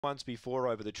once before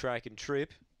over the track and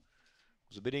trip. It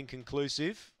was a bit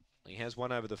inconclusive. He has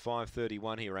one over the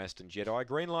 5:31 here, Aston Jedi.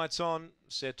 Green lights on,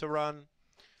 set to run.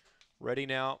 Ready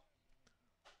now.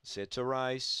 Set to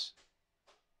race.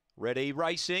 Ready,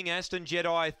 racing. Aston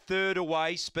Jedi third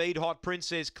away. Speed Hot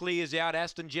Princess clears out.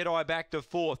 Aston Jedi back to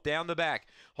fourth. Down the back.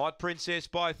 Hot Princess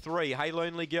by 3. Hey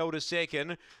Lonely Girl to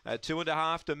second.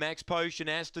 2.5 to Max Potion.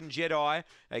 Aston Jedi.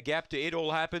 A gap to It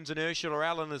All Happens and Ursula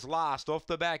Allen is last. Off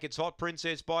the back, it's Hot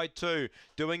Princess by 2.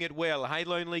 Doing it well. Hey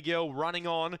Lonely Girl running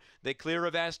on. They're clear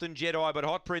of Aston Jedi, but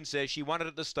Hot Princess, she won it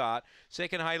at the start.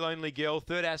 Second, Hey Lonely Girl.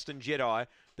 Third, Aston Jedi.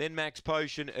 Then Max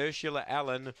Potion, Ursula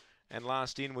Allen. And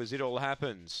last in was It All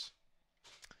Happens.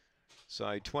 So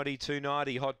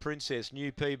 22.90 Hot Princess,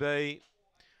 new PB.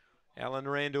 Alan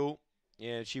Randall,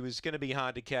 yeah, she was going to be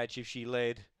hard to catch if she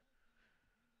led.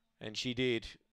 And she did.